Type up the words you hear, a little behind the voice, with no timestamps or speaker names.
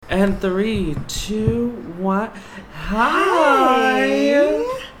And 3, 2, 1. Hi.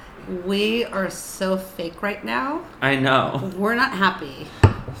 We are so fake right now. I know. We're not happy.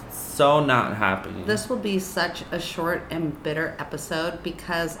 So not happy. This will be such a short and bitter episode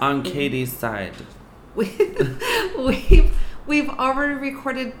because on Katie's side, we've already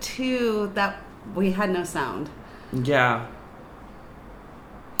recorded 2 that we had no sound. Yeah.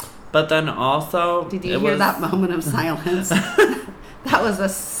 But then also, did you hear that moment of silence? That was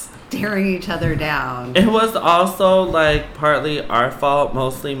us staring each other down. It was also like partly our fault,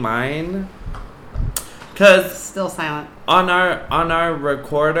 mostly mine. Cause still silent on our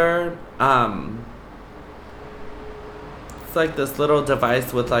recorder. It's like this little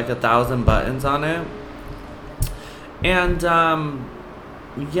device with like 1,000 buttons on it, and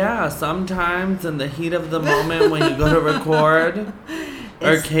yeah, sometimes in the heat of the moment when you go to record,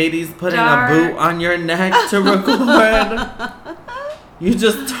 or Katie's putting a boot on your neck to record. You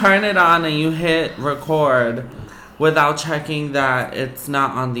just turn it on and you hit record without checking that it's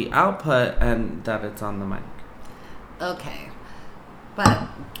not on the output and that it's on the mic. Okay. But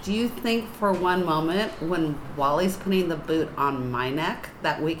do you think for one moment when Wally's putting the boot on my neck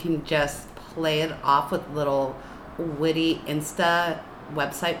that we can just play it off with little witty Insta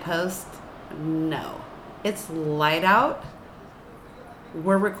website posts? No. It's light out.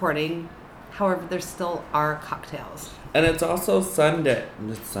 We're recording. However, there still are cocktails. And it's also Sunday.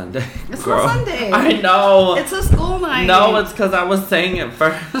 It's Sunday. It's not Sunday. I know. It's a school night. No, it's because I was saying it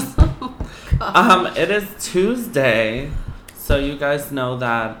first. Oh, it is Tuesday. So you guys know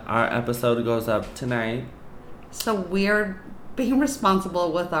that our episode goes up tonight. So we're being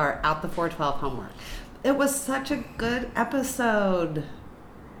responsible with our Out the 412 homework. It was such a good episode.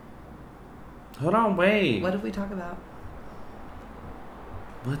 Hold on, wait. What did we talk about?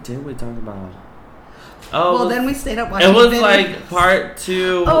 What did we talk about? Oh, well, then we stayed up watching. It was like part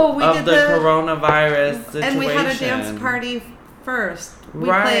 2 of the coronavirus situation. And we had a dance party first. We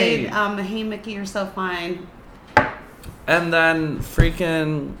played Hey Mickey, You're So Fine. And then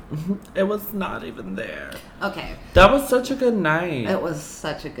freaking, it was not even there. Okay. That was such a good night. It was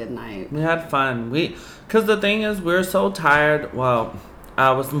such a good night. We had fun. Because the thing is, we're so tired. Well,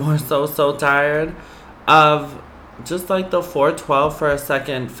 I was more so tired of just like the 412 for a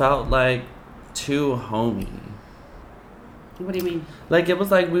second felt like too homey. What do you mean? Like, it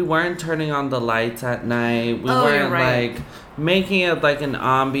was like we weren't turning on the lights at night. We weren't like making it like an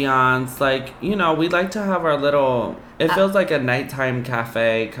ambiance. Like, you know, we like to have our little, it feels like a nighttime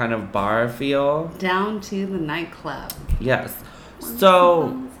cafe kind of bar feel. Down to the nightclub. Yes.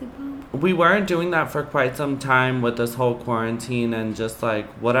 So we weren't doing that for quite some time with this whole quarantine and just like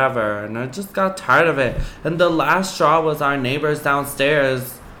whatever. And I just got tired of it. And the last straw was our neighbors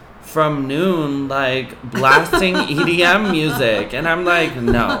downstairs from noon, like, blasting EDM music. And I'm like,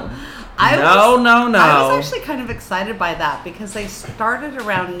 no. No. I was actually kind of excited by that because they started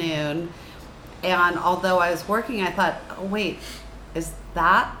around noon. And although I was working, I thought, oh, wait, is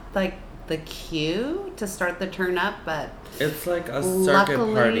that, like, the cue to start the turn up? But it's like a circuit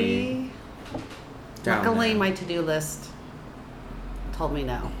party. Luckily, my to-do list told me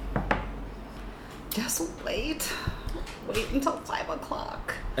no. Just wait. Wait until 5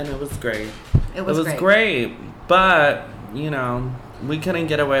 o'clock. And it was great. It was great. But, you know, we couldn't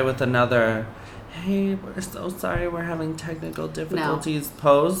get away with another, hey, we're so sorry we're having technical difficulties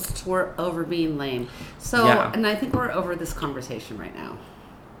post. We're over being lame. So, and I think we're over this conversation right now.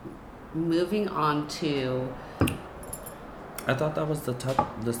 Moving on to... I thought that was the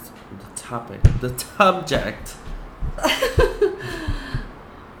topic. The subject.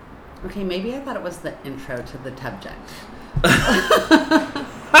 Okay, maybe I thought it was the intro to the subject.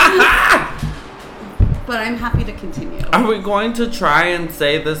 But I'm happy to continue. Are we going to try and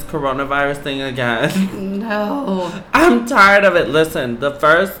say this coronavirus thing again? No. I'm tired of it. Listen, the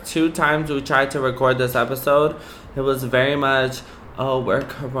first 2 times we tried to record this episode, it was very much, oh, we're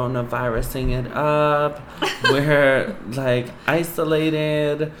coronavirusing it up. We're, like,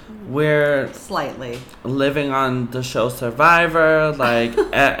 isolated. We're slightly living on the show Survivor. Like,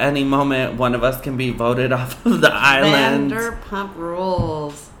 at any moment, one of us can be voted off of the island. Vanderpump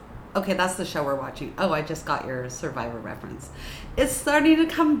Rules. Okay, that's the show we're watching. Oh, I just got your Survivor reference. It's starting to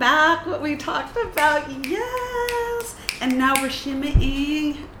come back, what we talked about. Yes! And now we're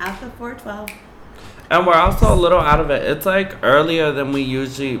shimmying at the 412. And we're also a little out of it. It's like earlier than we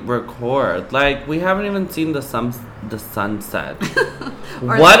usually record. Like, we haven't even seen the sunset.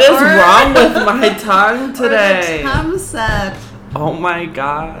 What is wrong with my tongue today? Or the sunset. Oh my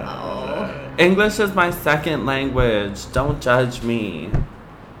god. Oh. English is my second language. Don't judge me.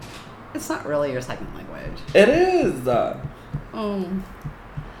 It's not really your second language. It is.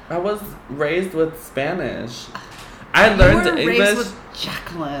 I was raised with Spanish. I learned you were English. Raised with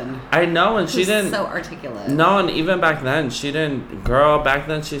Jacqueline. I know, and she didn't. So articulate. No, and even back then, she didn't. Girl, back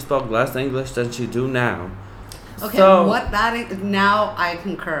then she spoke less English than she do now. Okay, so, now I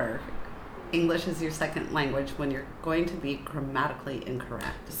concur. English is your second language when you're going to be grammatically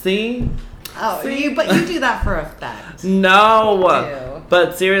incorrect. See? Oh, See? But you do that for effect. No.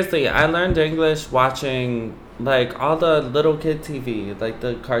 But seriously, I learned English watching, like, all the little kid TV, like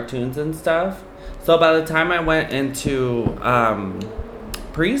the cartoons and stuff. So by the time I went into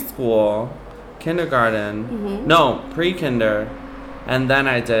preschool, kindergarten, no, pre-kinder, and then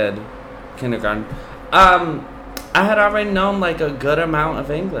I did kindergarten, I had already known, like, a good amount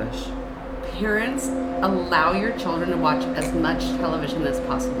of English. Parents, allow your children to watch as much television as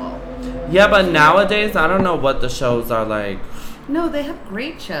possible. Yeah, but nowadays, I don't know what the shows are like. No, they have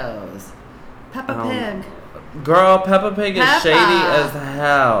great shows. Peppa Pig. Girl, Peppa Pig is shady as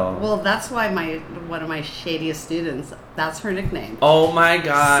hell. Well, that's why one of my shadiest students, that's her nickname. Oh my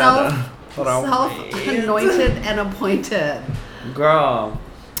God. Self-anointed and appointed. Girl,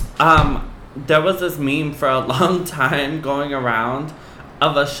 there was this meme for a long time going around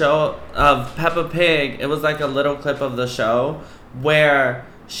of a show of Peppa Pig. It was like a little clip of the show where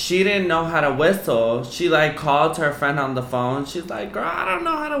she didn't know how to whistle. She like called her friend on the phone. She's like, girl, I don't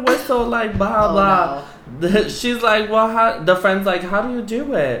know how to whistle, like blah blah. No. She's like, well, the friend's like, how do you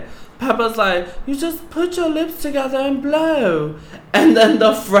do it? Peppa's like, you just put your lips together and blow. And then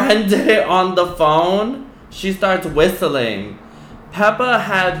the friend did it on the phone. She starts whistling. Peppa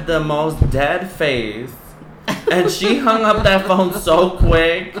had the most dead face. And she hung up that phone so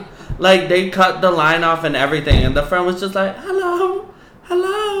quick. Like, they cut the line off and everything. And the friend was just like, hello.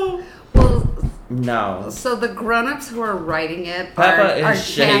 Well, no. So the grown-ups who are writing it are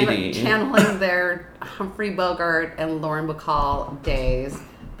shady. Channeling their Humphrey Bogart and Lauren Bacall days,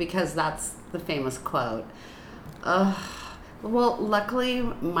 because that's the famous quote. Well, luckily,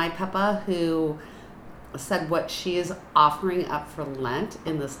 my Peppa, who said what she is offering up for Lent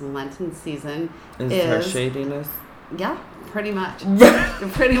in this Lenten season is her shadiness. Yeah, pretty much.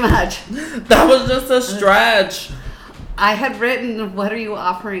 Pretty much. That was just a stretch. I had written, what are you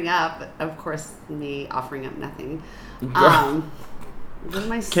offering up? Of course, me offering up nothing. What am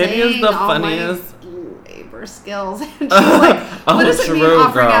I saying? Kitty is the funniest. Labor skills. And she was like, what does it mean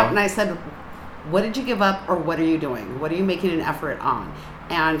offering girl. up? And I said, what did you give up or what are you doing? What are you making an effort on?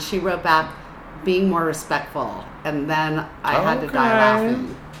 And she wrote back, being more respectful. And then I had to die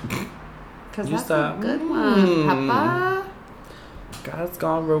laughing. Because that's a good one, Peppa. God's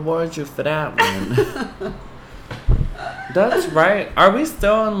gonna reward you for that one. That's right. Are we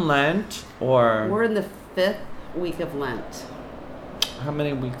still in Lent or? We're in the 5th week of Lent. How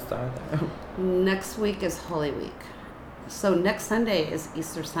many weeks are there? Next week is Holy Week. So next Sunday is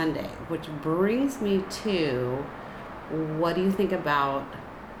Easter Sunday, which brings me to, what do you think about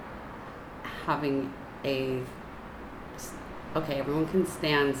having okay, everyone can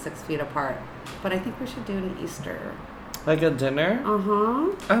stand 6 feet apart, but I think we should do an Easter. Like a dinner?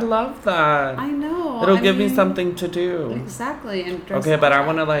 Uh-huh. I love that. I know. It'll give me something to do. Exactly. And okay, but I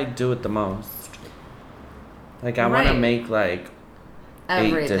want to like do it the most. Like I want to make like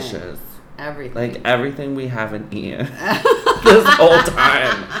everything. 8 dishes. Everything. Like everything we haven't eaten this whole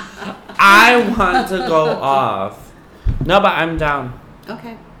time. I want to go off. No, but I'm down.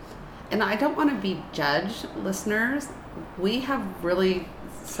 Okay. And I don't want to be judged, listeners. We have really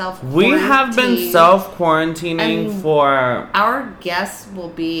We have been self-quarantining for... Our guests will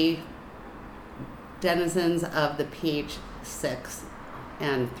be denizens of the PH 6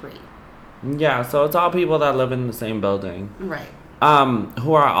 and 3. Yeah, so it's all people that live in the same building. Right.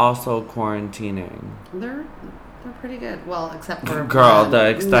 Who are also quarantining. They're pretty good. Well, except for... Girl, the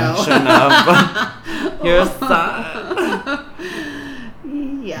extension of your son.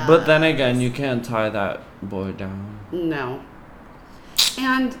 Yeah. But then again, you can't tie that boy down. No.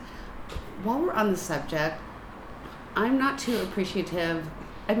 And while we're on the subject, I'm not too appreciative.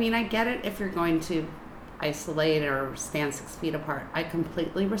 I mean, I get it if you're going to isolate or stand 6 feet apart. I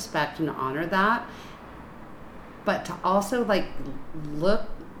completely respect and honor that. But to also, like, look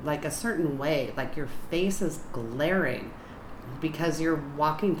like a certain way, like your face is glaring because you're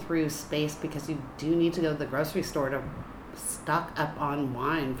walking through space because you do need to go to the grocery store to stock up on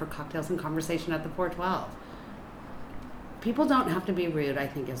wine for cocktails and conversation at the 412. People don't have to be rude, I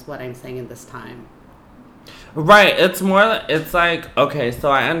think, is what I'm saying in this time. Right. It's like, okay,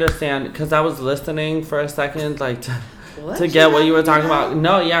 so I understand, because I was listening for a second, like, to get what you were talking about.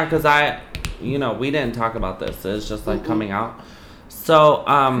 No, yeah, because we didn't talk about this. It's just, like, coming out. So,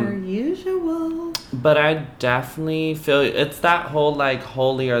 Per usual. but I definitely feel it's that whole like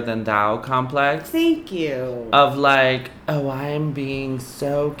holier than thou complex Thank you. of like, oh, I am being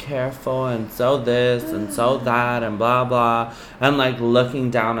so careful and so this and so that and blah blah, and like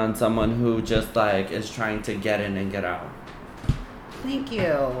looking down on someone who just like is trying to get in and get out. Thank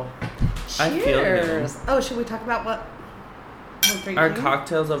you. I feel you. Cheers. Oh, should we talk about what we're drinking? Our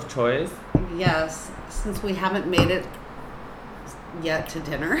cocktails of choice. Yes, since we haven't made it yet to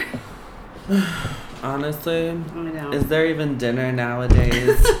dinner. Honestly, I know. is there even dinner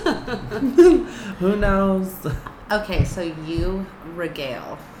nowadays? Who knows? Okay, so you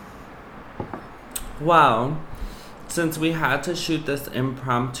regale. Wow. Since we had to shoot this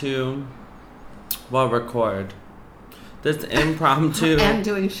impromptu, record this impromptu And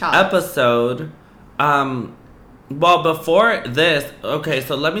doing shots. episode, before this, okay,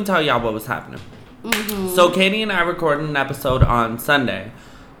 so let me tell y'all what was happening. Mm-hmm. So Katie and I recorded an episode on Sunday.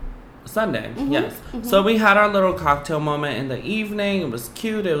 Yes. Mm-hmm. So we had our little cocktail moment in the evening. It was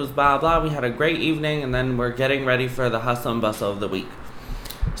cute. It was blah, blah. We had a great evening. And then we're getting ready for the hustle and bustle of the week.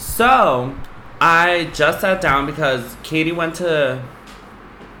 So I just sat down because Katie went to,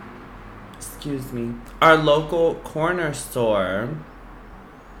 our local corner store.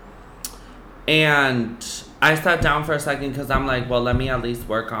 And I sat down for a second because I'm like, well, let me at least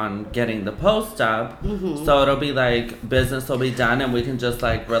work on getting the post up. Mm-hmm. So it'll be like, business will be done and we can just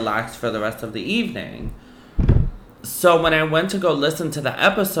like relax for the rest of the evening. So when I went to go listen to the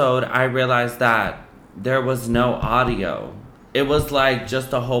episode, I realized that there was no audio. It was like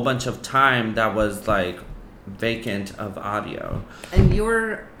just a whole bunch of time that was like vacant of audio. And you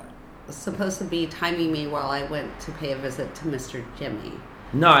were supposed to be timing me while I went to pay a visit to Mr. Jimmy.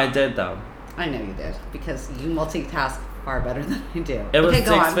 No, I did though. I know you did, because you multitask far better than I do. It was okay,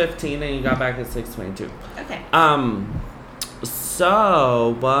 go on. 6:15 and you got back at 6:22. Okay. I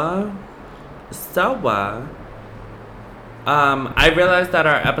realized that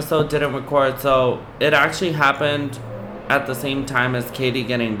our episode didn't record, so it actually happened at the same time as Katie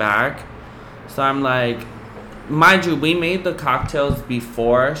getting back. So I'm like, mind you, we made the cocktails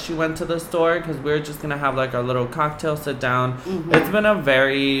before she went to the store because we were just going to have like our little cocktail sit down. Mm-hmm. It's been a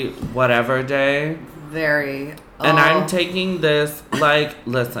very whatever day. Very. And I'm taking this, like,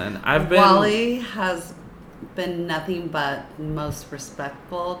 listen, I've been... Wally has been nothing but most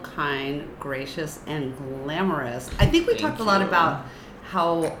respectful, kind, gracious, and glamorous. I think we talked a lot about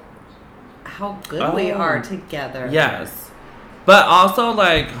how good we are together. Yes. But also,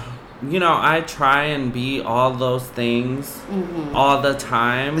 like, you know, I try and be all those things all the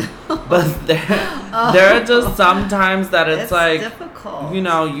time. But there are just some times that it's like... difficult. You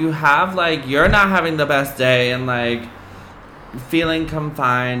know, you have, like, you're not having the best day and, like, feeling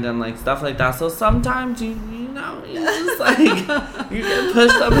confined and, like, stuff like that. So sometimes, you know, you just, like, you get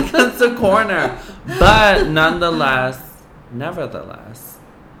pushed up against the corner. But nevertheless.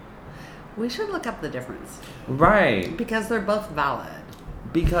 We should look up the difference. Right. Because they're both valid.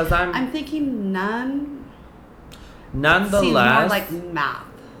 Because I'm thinking nonetheless. seems more like math.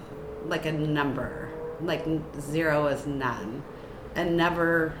 Like a number. Like 0 is none. And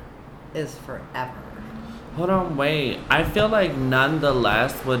never is forever. Hold on, wait. I feel like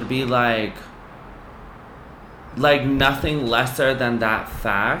nonetheless would be like nothing lesser than that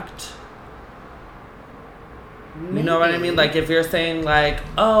fact. Maybe. You know what I mean? Like if you're saying like,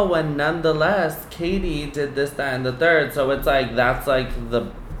 oh, and nonetheless, Katie did this, that, and the third. So it's like, that's like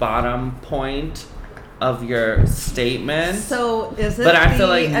the bottom point of your statement. So is it? But I feel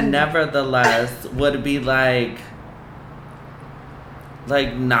like nevertheless would be like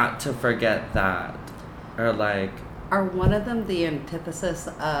not to forget that, or like. Are one of them the antithesis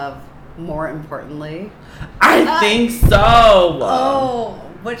of more importantly? I think so. Oh,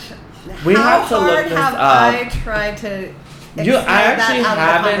 which we how have to hard look this have up. I tried to explain that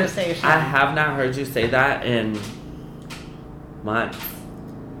out of the conversation? I have not heard you say that in months.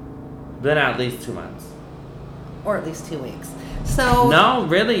 Been at least 2 months. Or at least 2 weeks. So no,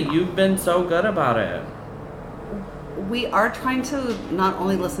 really, you've been so good about it. We are trying to not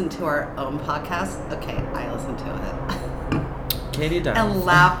only listen to our own podcast. Okay, I listen to it. Katie does. And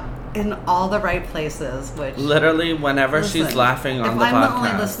laugh in all the right places, which... Literally, whenever she's laughing on the podcast. If I'm the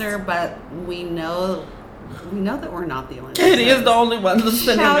only listener, but we know that we're not the only Katie is the only one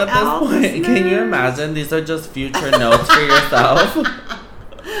listening at this point. Listeners. Can you imagine? These are just future notes for yourself.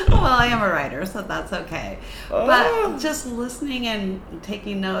 Well, I am a writer, so that's okay. Oh. But just listening and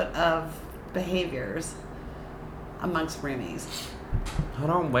taking note of behaviors amongst roomies.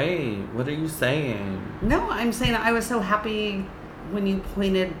 Hold on, wait. What are you saying? No, I'm saying I was so happy when you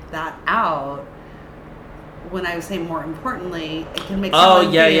pointed that out when I say more importantly, it can make Oh,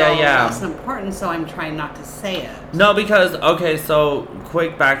 someone yeah, feel yeah, yeah. less important, so I'm trying not to say it. No, because, okay, so,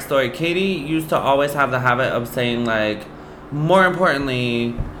 quick backstory. Katie used to always have the habit of saying, like, more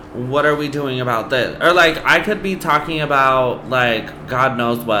importantly, what are we doing about this? Or, like, I could be talking about, like, God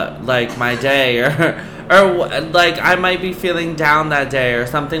knows what, like, my day, or like, I might be feeling down that day, or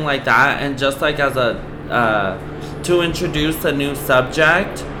something like that, and just, like, as a, to introduce a new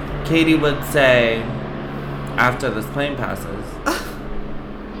subject, Katie would say, after this plane passes,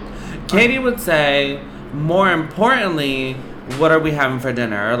 Katie would say, more importantly, what are we having for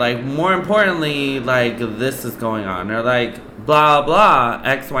dinner? Or, like, more importantly, like, this is going on. Or, like, blah, blah,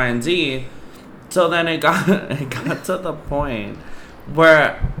 X, Y, and Z. So then it got to the point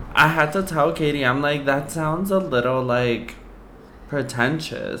where I had to tell Katie, I'm like, that sounds a little, like,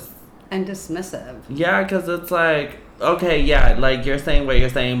 pretentious. And dismissive. Yeah, because it's like, okay, yeah, like, you're saying what you're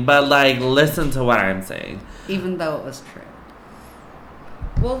saying, but, like, listen to what I'm saying. Even though it was true.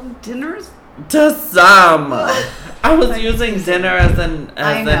 Well, dinner's... To some! I was using dinner as an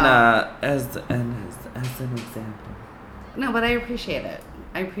example. No, but I appreciate it.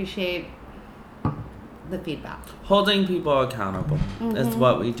 I appreciate the feedback. Holding people accountable is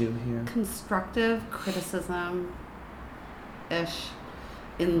what we do here. Constructive criticism-ish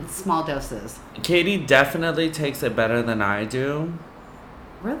in small doses. Katie definitely takes it better than I do.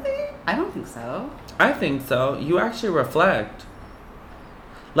 Really? I don't think so. I think so. You actually reflect.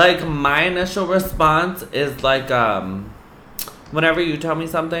 Like, my initial response is like, whenever you tell me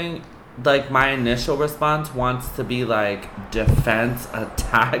something, like, my initial response wants to be like defense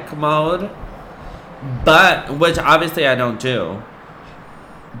attack mode. But, which obviously I don't do.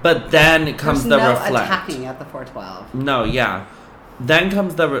 But then comes the reflect. Attacking at the 412. No, yeah. Then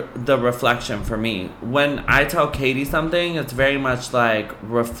comes the reflection for me. When I tell Katie something, it's very much like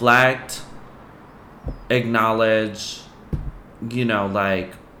reflect, acknowledge, you know,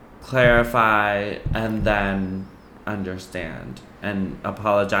 like clarify, and then understand and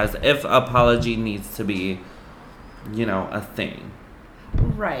apologize if apology needs to be, you know, a thing.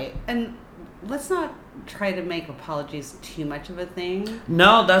 Right. And let's not try to make apologies too much of a thing.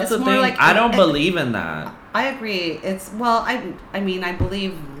 No, that's the thing. Like, I don't believe in that. I agree. I mean, I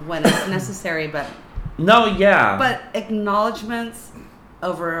believe when it's necessary, but... No, yeah. But acknowledgements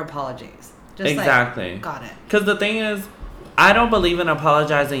over apologies. Just exactly. Like, got it. Because the thing is, I don't believe in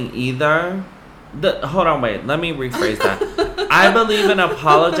apologizing either. Hold on, wait. Let me rephrase that. I believe in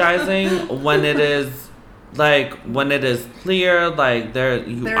apologizing when it is... Like, when it is clear, like, there's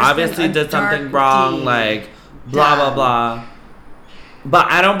obviously did something wrong, like, blah, blah, blah.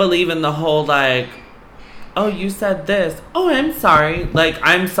 But I don't believe in the whole, like, oh, you said this. Oh, I'm sorry. Like,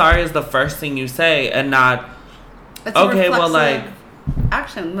 I'm sorry is the first thing you say, and not, it's okay, well, like...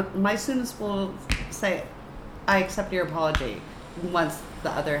 Action. My students will say, I accept your apology. Once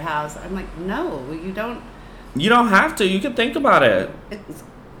the other has, I'm like, no, you don't... You don't have to. You can think about it.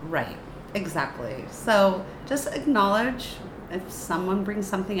 Right. Exactly. So just acknowledge if someone brings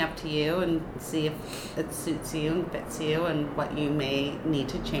something up to you and see if it suits you and fits you and what you may need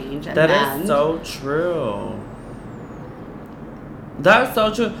to change. And that is so true. That's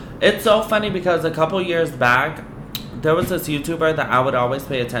so true. It's so funny because a couple years back, there was this YouTuber that I would always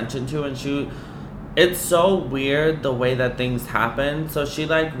pay attention to, and it's so weird the way that things happen. So she,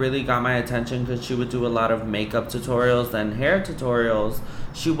 like, really got my attention because she would do a lot of makeup tutorials and hair tutorials.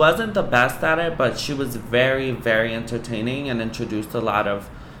 She wasn't the best at it, but she was very, very entertaining and introduced a lot of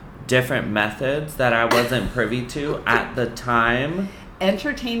different methods that I wasn't privy to at the time.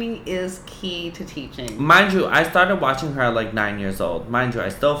 Entertaining is key to teaching. Mind you, I started watching her at, like, 9 years old. Mind you, I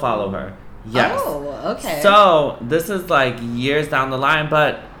still follow her. Yes. Oh, okay. So, this is, like, years down the line,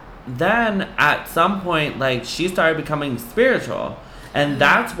 but... Then, at some point, like, she started becoming spiritual. And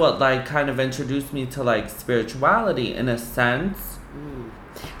that's what, like, kind of introduced me to, like, spirituality in a sense.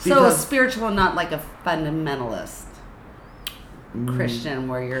 So, a spiritual, not like a fundamentalist Christian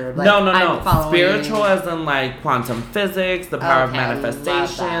where you're like, no. Spiritual as in, like, quantum physics, the power of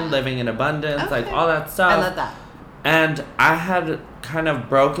manifestation, living in abundance, like, all that stuff. I love that. And I had kind of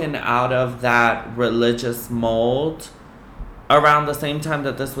broken out of that religious mold around the same time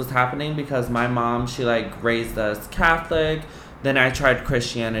that this was happening, because my mom, she, like, raised us Catholic. Then I tried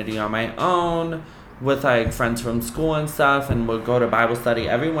Christianity on my own with, like, friends from school and stuff, and would go to Bible study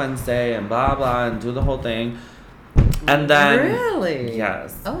every Wednesday and blah, blah, and do the whole thing. And then... Really?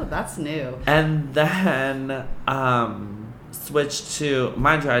 Yes. Oh, that's new. And then switched to...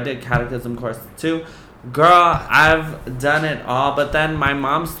 Mind you, I did catechism courses too. Girl, I've done it all. But then my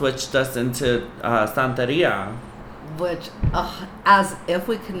mom switched us into Santeria. Which, as if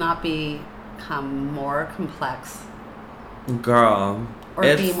we could not be become more complex Girl. or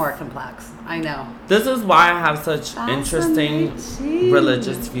be more complex. I know. This is why I have such interesting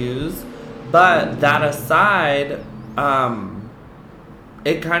religious views. But that aside,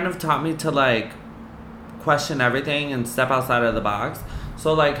 it kind of taught me to, like, question everything and step outside of the box.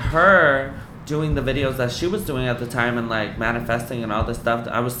 So, like, her doing the videos that she was doing at the time and, like, manifesting and all this stuff,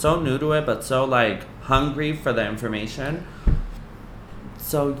 I was so new to it, but so, like, hungry for the information.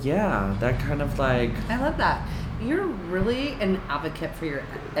 So, yeah, that kind of, like... I love that. You're really an advocate for your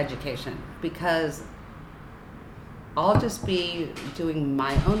education, because I'll just be doing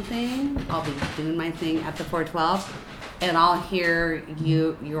my own thing. I'll be doing my thing at the 412, and I'll hear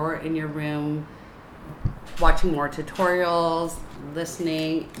you're in your room watching more tutorials,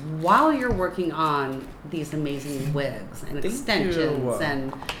 listening, while you're working on these amazing wigs and extensions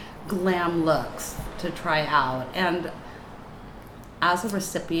and glam looks to try out. And as a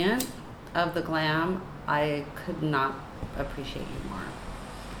recipient of the glam, I could not appreciate you more.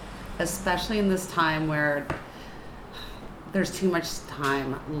 Especially in this time where there's too much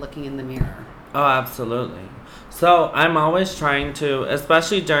time looking in the mirror. Oh, absolutely. So I'm always trying to,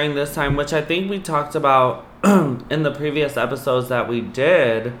 especially during this time, which I think we talked about in the previous episodes that we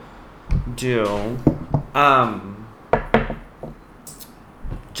did do,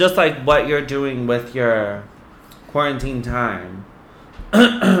 just like what you're doing with your quarantine time.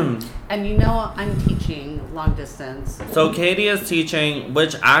 And you know I'm teaching long distance. So Katie is teaching,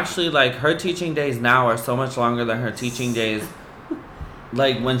 which actually, like, her teaching days now are so much longer than her teaching days,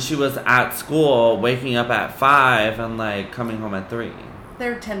 like, when she was at school, waking up at 5 and, like, coming home at 3.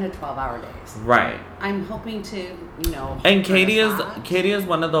 They're 10 to 12 hour days. Right. I'm hoping to, And Katie is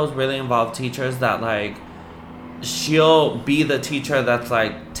one of those really involved teachers that, like, she'll be the teacher that's,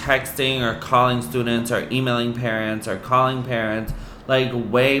 like, texting or calling students or emailing parents or calling parents, like,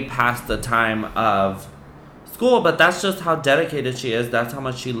 way past the time of school. But that's just how dedicated she is. That's how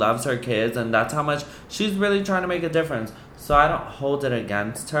much she loves her kids, and that's how much she's really trying to make a difference. So I don't hold it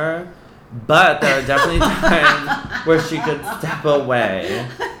against her. But there are definitely times where she could step away.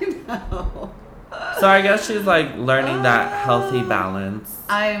 I know. So I guess she's, like, learning that healthy balance.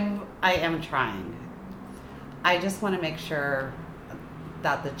 I am trying. I just want to make sure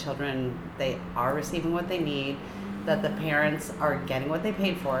that the children, they are receiving what they need, that the parents are getting what they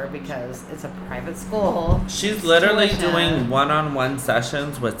paid for, because it's a private school. She's literally doing one-on-one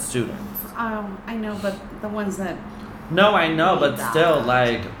sessions with students. I know, but the ones that... No, I know, but still,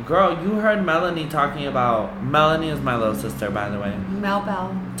 like, girl, you heard Melanie talking about... Melanie is my little sister, by the way. Mel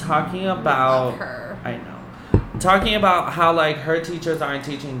Bell. Talking about... Love her. I know. Talking about how, like, her teachers aren't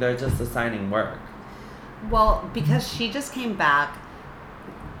teaching, they're just assigning work. Well, because she just came back,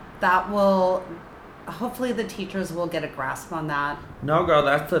 that will... Hopefully the teachers will get a grasp on that. No, girl,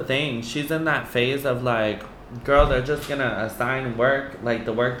 that's the thing. She's in that phase of, like, girl, they're just gonna assign work, like,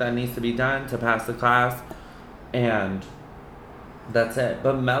 the work that needs to be done to pass the class. And that's it.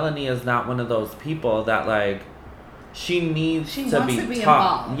 But Melanie is not one of those people that, like, she needs to be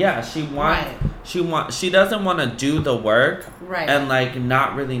taught. Involved. Yeah, she doesn't want to do the work, right, and, like,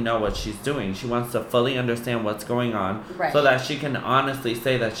 not really know what she's doing. She wants to fully understand what's going on, right, so that she can honestly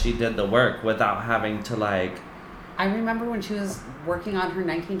say that she did the work without having to, like... I remember when she was working on her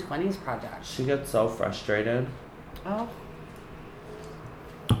 1920s project. She gets so frustrated. Oh.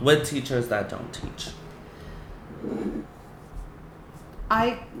 With teachers that don't teach.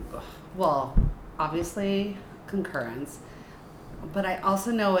 Well, obviously concurrence, but I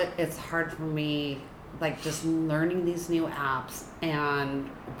also know it's hard for me, like, just learning these new apps and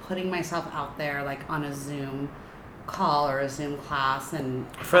putting myself out there, like, on a Zoom call or a Zoom class. And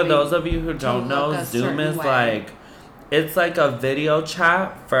for those of you who don't know, Zoom is like, it's like a video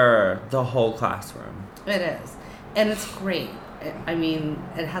chat for the whole classroom. It is, and it's great. I mean,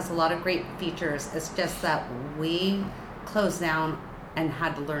 it has a lot of great features. It's just that we closed down and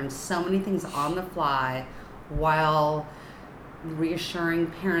had to learn so many things on the fly while reassuring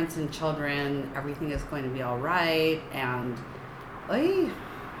parents and children everything is going to be all right, and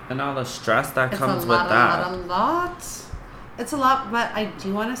all the stress that comes with that. It's a lot, but I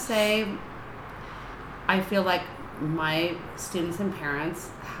do want to say I feel like my students and parents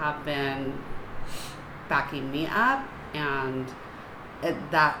have been backing me up, and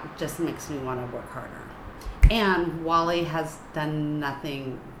that just makes me want to work harder. And Wally has done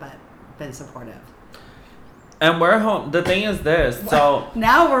nothing but been supportive. And we're home. The thing is this, so...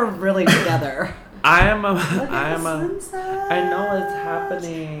 Now we're really together. I know it's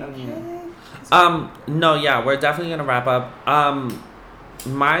happening. Okay. No, yeah, we're definitely gonna wrap up.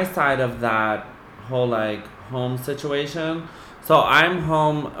 My side of that whole, like, home situation. So I'm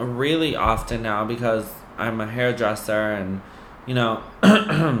home really often now because I'm a hairdresser and, you know,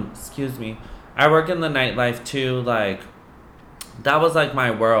 excuse me, I work in the nightlife too. Like, that was like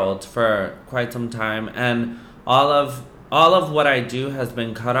my world for quite some time, and all of what I do has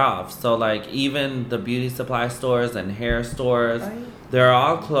been cut off. So like even the beauty supply stores and hair stores, they're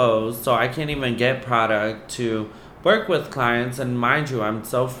all closed. So I can't even get product to work with clients. And mind you, I'm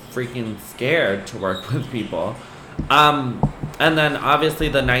so freaking scared to work with people. And then obviously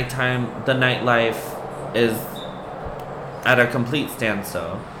the nightlife is at a complete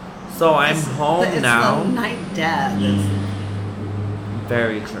standstill. So I'm home now. It's the night death.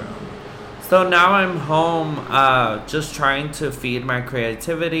 Very true. So now I'm home, just trying to feed my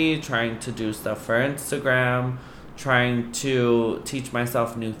creativity, trying to do stuff for Instagram, trying to teach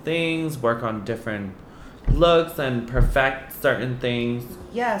myself new things, work on different looks and perfect certain things.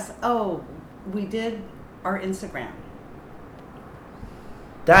 Yes. Oh, we did our Instagram.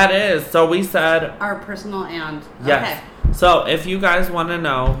 That is. So we said... Our personal and... Yes. Okay. So if you guys want to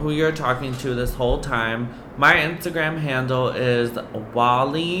know who you're talking to this whole time, my Instagram handle is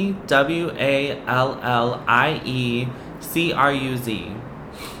Wallie, WALLIE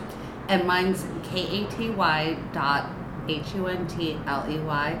And mine's KATY.HUNTLEY.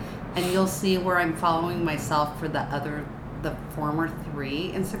 And you'll see where I'm following myself for the former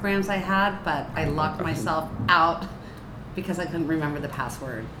 3 Instagrams I had, but I locked myself out because I couldn't remember the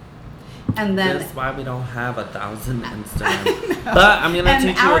password. And then that's why we don't have 1,000 Instagrams. But I'm gonna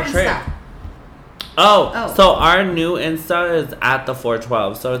teach you a trick. Insta. Oh, so our new Insta is at the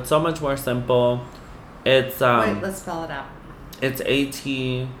 412. So it's so much more simple. It's wait, let's spell it out. It's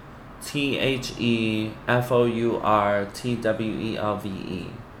ATTHEFOURTWELVE.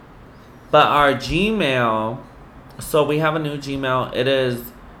 But our Gmail, so we have a new Gmail. It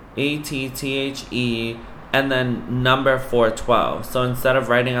is ATTHE and then number 412. So instead of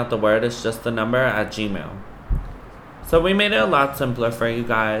writing out the word, it's just the number at Gmail. So we made it a lot simpler for you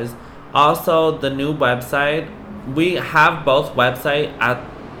guys. Also, the new website, we have both websites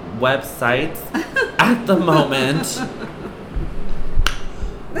at the moment.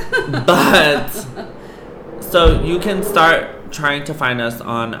 But so you can start trying to find us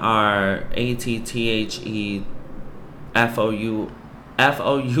on our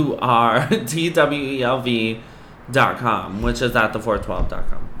ATTHEFOURTWELV.com, which is at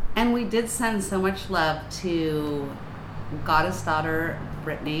the412.com. And we did send so much love to Goddess Daughter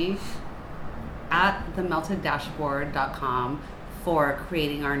Brittany at themelteddashboard.com for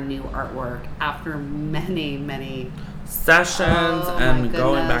creating our new artwork after many sessions and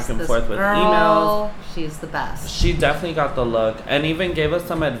going back and forth with emails. She's the best. She definitely got the look and even gave us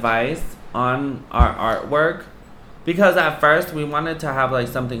some advice on our artwork, because at first we wanted to have like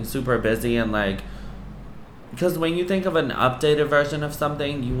something super busy and like, because when you think of an updated version of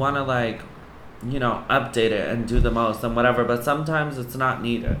something, you want to like, you know, update it and do the most and whatever, but sometimes it's not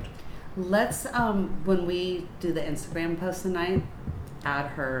needed. Let's when we do the Instagram post tonight, add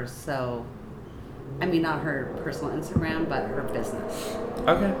her. So I mean, not her personal Instagram, but her business.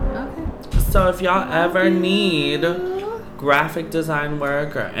 Okay. So if y'all ever need graphic design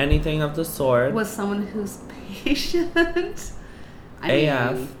work or anything of the sort, with someone who's patient,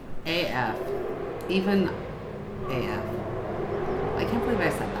 AF. Even AF. I can't believe I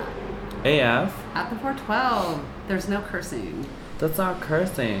said that. AF. At the 412, there's no cursing. That's not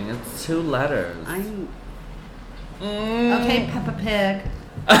cursing. It's 2 letters. Okay, Peppa Pig.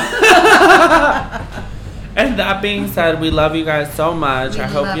 And that being said, we love you guys so much. I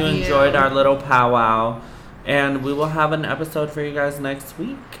hope you enjoyed our little powwow. And we will have an episode for you guys next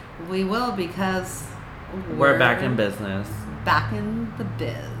week. We will, because we're back in business. Back in the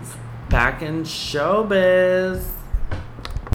biz. Back in showbiz.